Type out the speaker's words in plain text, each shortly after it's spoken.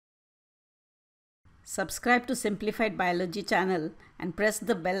Subscribe to Simplified Biology channel and press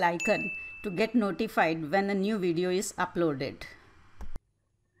the bell icon to get notified when a new video is uploaded.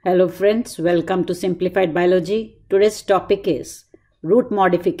 Hello friends, welcome to Simplified Biology. Today's topic is root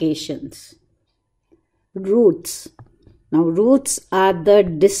modifications. Roots. Now roots are the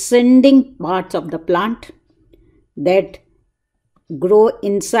descending parts of the plant that grow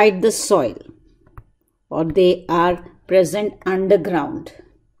inside the soil, or they are present underground.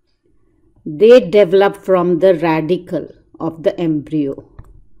 They develop from the radicle of the embryo.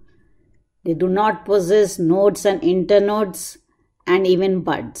 They do not possess nodes and internodes and even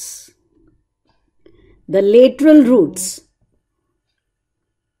buds. The lateral roots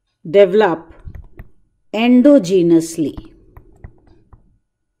develop endogenously,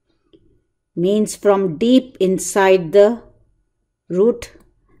 means from deep inside the root,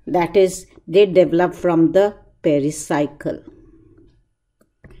 that is, they develop from the pericycle.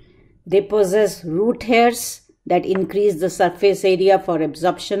 They possess root hairs that increase the surface area for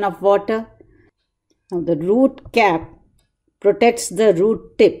absorption of water. Now the root cap protects the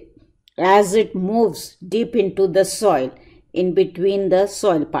root tip as it moves deep into the soil in between the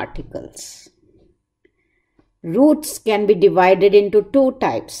soil particles. Roots can be divided into two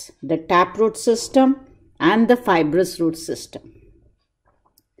types, the taproot system and the fibrous root system.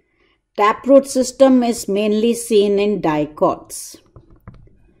 Taproot system is mainly seen in dicots.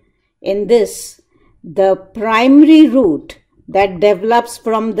 In this, the primary root that develops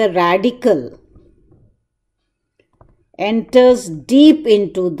from the radicle enters deep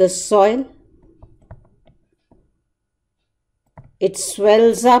into the soil. It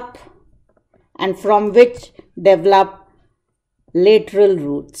swells up, and from which develop lateral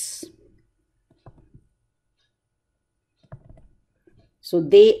roots. So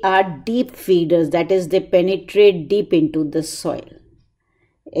they are deep feeders, that is, they penetrate deep into the soil.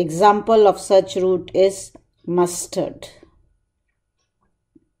 Example of such root is mustard.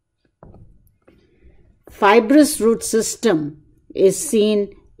 Fibrous root system is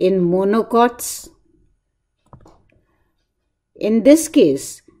seen in monocots. In this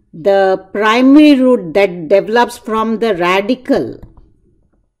case, the primary root that develops from the radicle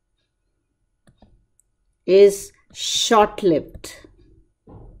is short-lived,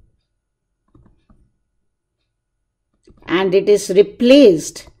 and it is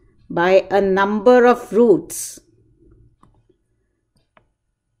replaced by a number of roots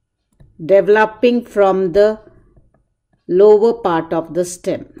developing from the lower part of the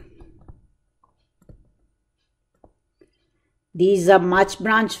stem. These are much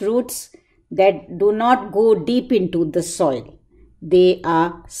branch roots that do not go deep into the soil. They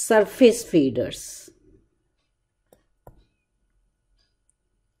are surface feeders.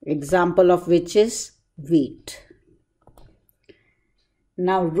 Example of which is wheat.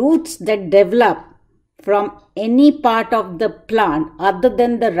 Now roots that develop from any part of the plant other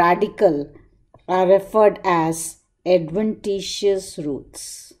than the radicle are referred as adventitious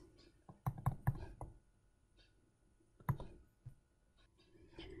roots.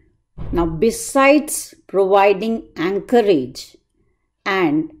 Now besides providing anchorage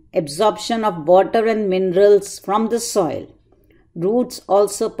and absorption of water and minerals from the soil, roots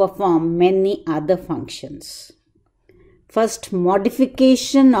also perform many other functions. First,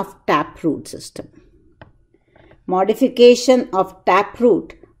 modification of taproot system. Modification of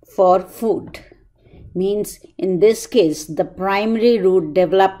taproot for food means, in this case, the primary root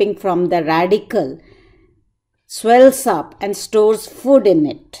developing from the radicle swells up and stores food in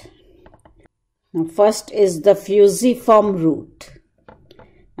it. Now, first is the fusiform root.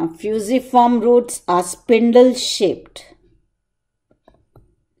 Now, fusiform roots are spindle shaped,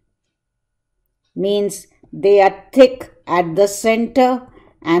 means they are thick at the center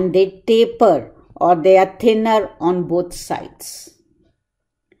and they taper, or they are thinner on both sides.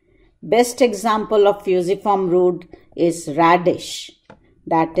 Best example of fusiform root is radish,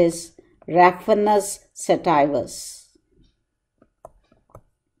 that is Raphanus sativus.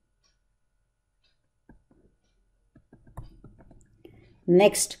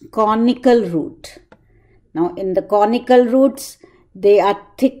 Next, conical root. Now in the conical roots, they are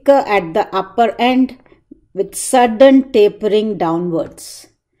thicker at the upper end with sudden tapering downwards.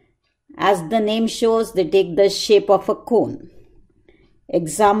 As the name shows, they take the shape of a cone.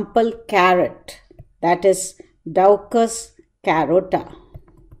 Example, carrot, that is Daucus carota.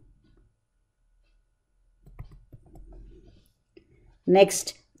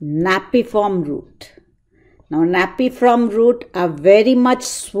 Next, napiform root. Now napiform root are very much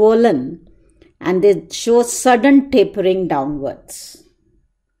swollen and they show sudden tapering downwards.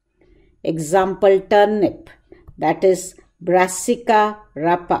 Example, turnip, that is Brassica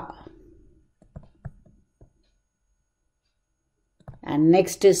rapa. And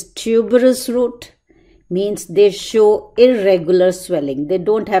next is tuberous root, means they show irregular swelling. They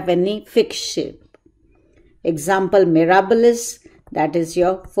don't have any fixed shape. Example, mirabilis, that is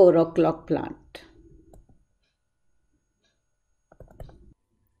your 4 o'clock plant.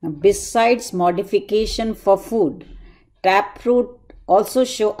 Now, besides modification for food, taproot also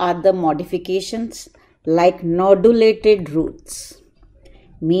show other modifications like nodulated roots.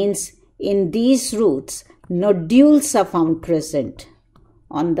 Means in these roots, nodules are found present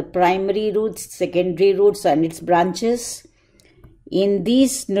on the primary roots, secondary roots and its branches. In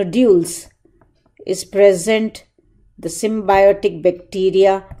these nodules is present the symbiotic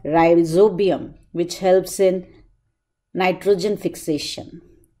bacteria rhizobium, which helps in nitrogen fixation.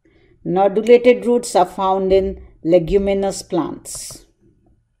 Nodulated roots are found in leguminous plants.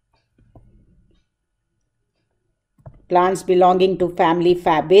 Plants belonging to family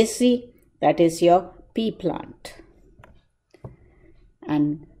Fabaceae, that is your pea plant.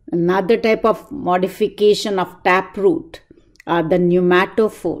 And another type of modification of taproot are the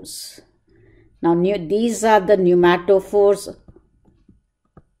pneumatophores. Now these are the pneumatophores.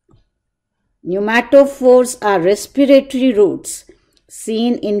 Pneumatophores are respiratory roots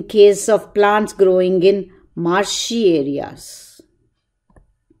seen in case of plants growing in marshy areas.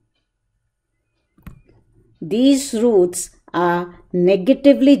 These roots are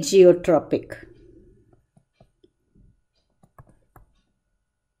negatively geotropic.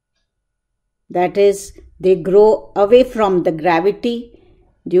 That is, they grow away from the gravity,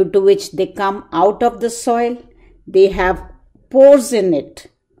 due to which they come out of the soil. They have pores in it,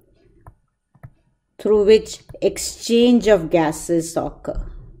 through which exchange of gases occur.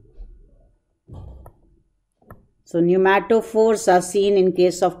 So pneumatophores are seen in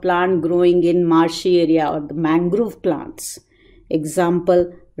case of plant growing in marshy area or the mangrove plants.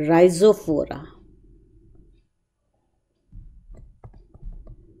 Example, Rhizophora.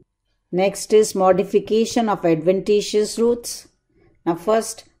 Next is modification of adventitious roots. Now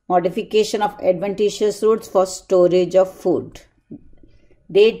first, modification of adventitious roots for storage of food.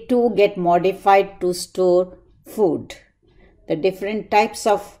 They too get modified to store food. The different types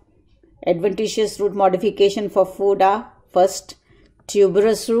of adventitious root modification for food are: first,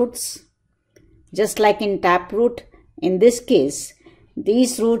 tuberous roots. Just like in taproot, in this case,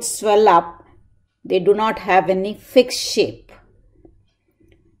 these roots swell up. They do not have any fixed shape.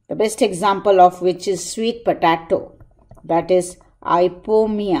 The best example of which is sweet potato, that is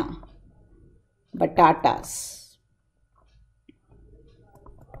AIPMT batatas.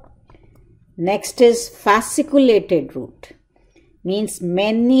 Next is fasciculated root, means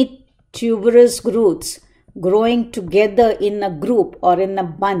many tuberous roots growing together in a group or in a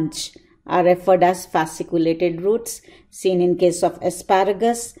bunch are referred as fasciculated roots, seen in case of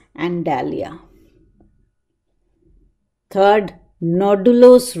asparagus and dahlia. Third,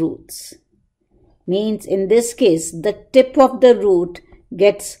 nodulose roots, means in this case the tip of the root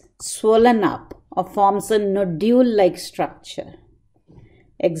gets swollen up or forms a nodule-like structure.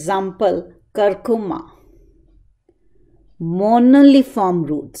 Example, curcuma. Moniliform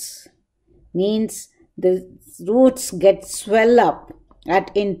roots, means the roots get swell up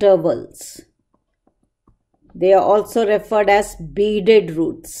at intervals. They are also referred as beaded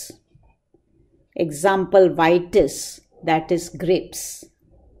roots. Example, vitis, that is grapes.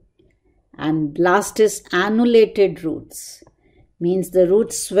 And last is annulated roots, means the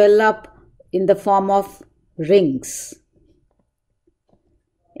roots swell up in the form of rings.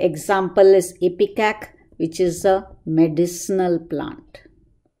 Example is ipecac, which is a medicinal plant.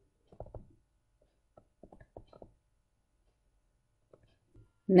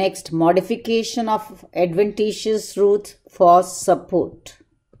 Next, modification of adventitious roots for support.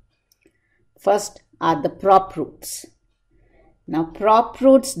 First are the prop roots. Now, prop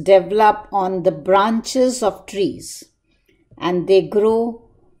roots develop on the branches of trees and they grow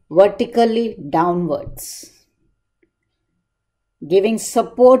vertically downwards, giving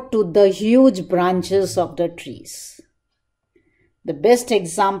support to the huge branches of the trees. The best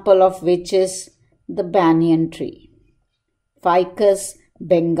example of which is the banyan tree, Ficus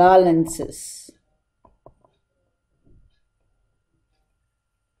bengalensis.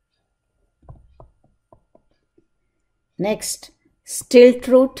 Next, stilt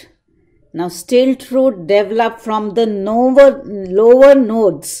root. Now, stilt root develop from the lower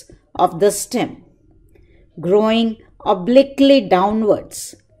nodes of the stem, growing obliquely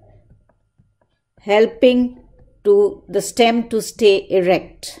downwards, helping to the stem to stay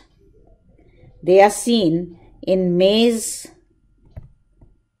erect. They are seen in maize,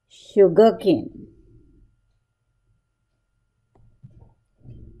 sugarcane.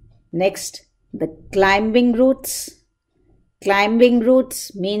 Next, the climbing roots. Climbing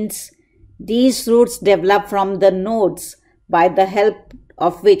roots means these roots develop from the nodes by the help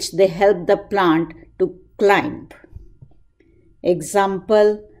of which they help the plant to climb.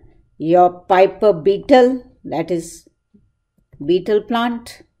 Example, your piper beetle, that is beetle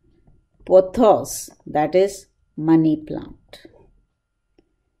plant. Pothos, that is money plant.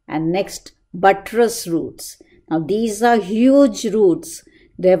 And next, buttress roots. Now these are huge roots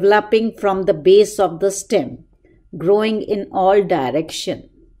developing from the base of the stem, growing in all directions,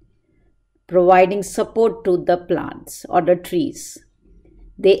 providing support to the plants or the trees.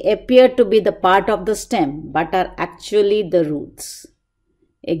 They appear to be the part of the stem but are actually the roots.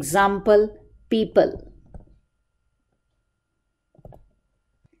 Example, people.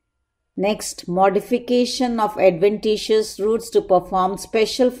 Next, modification of adventitious roots to perform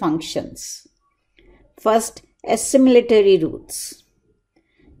special functions. First, assimilatory roots.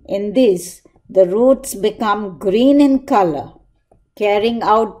 In this, the roots become green in color, carrying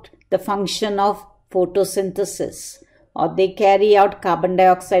out the function of photosynthesis, or they carry out carbon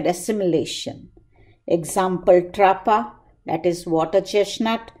dioxide assimilation. Example, trapa, that is water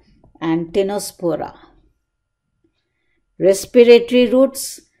chestnut, and tinospora. Respiratory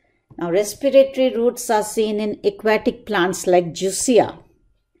roots. Now, respiratory roots are seen in aquatic plants like Juicea.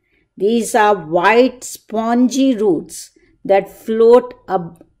 These are white, spongy roots that float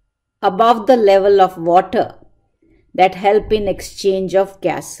above the level of water that help in exchange of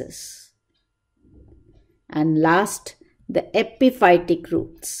gases. And last, the epiphytic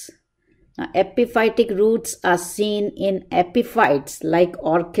roots. Now, epiphytic roots are seen in epiphytes like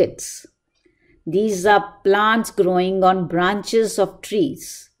orchids. These are plants growing on branches of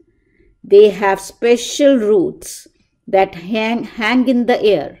trees. They have special roots that hang in the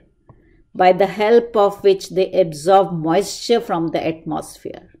air, by the help of which they absorb moisture from the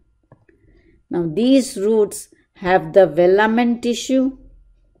atmosphere. Now these roots have the velamen tissue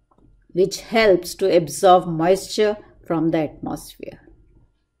which helps to absorb moisture from the atmosphere.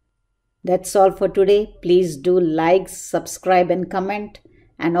 That's all for today. Please do like, subscribe and comment,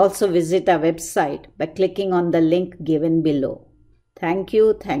 and also visit our website by clicking on the link given below. Thank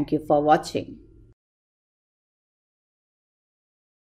you for watching.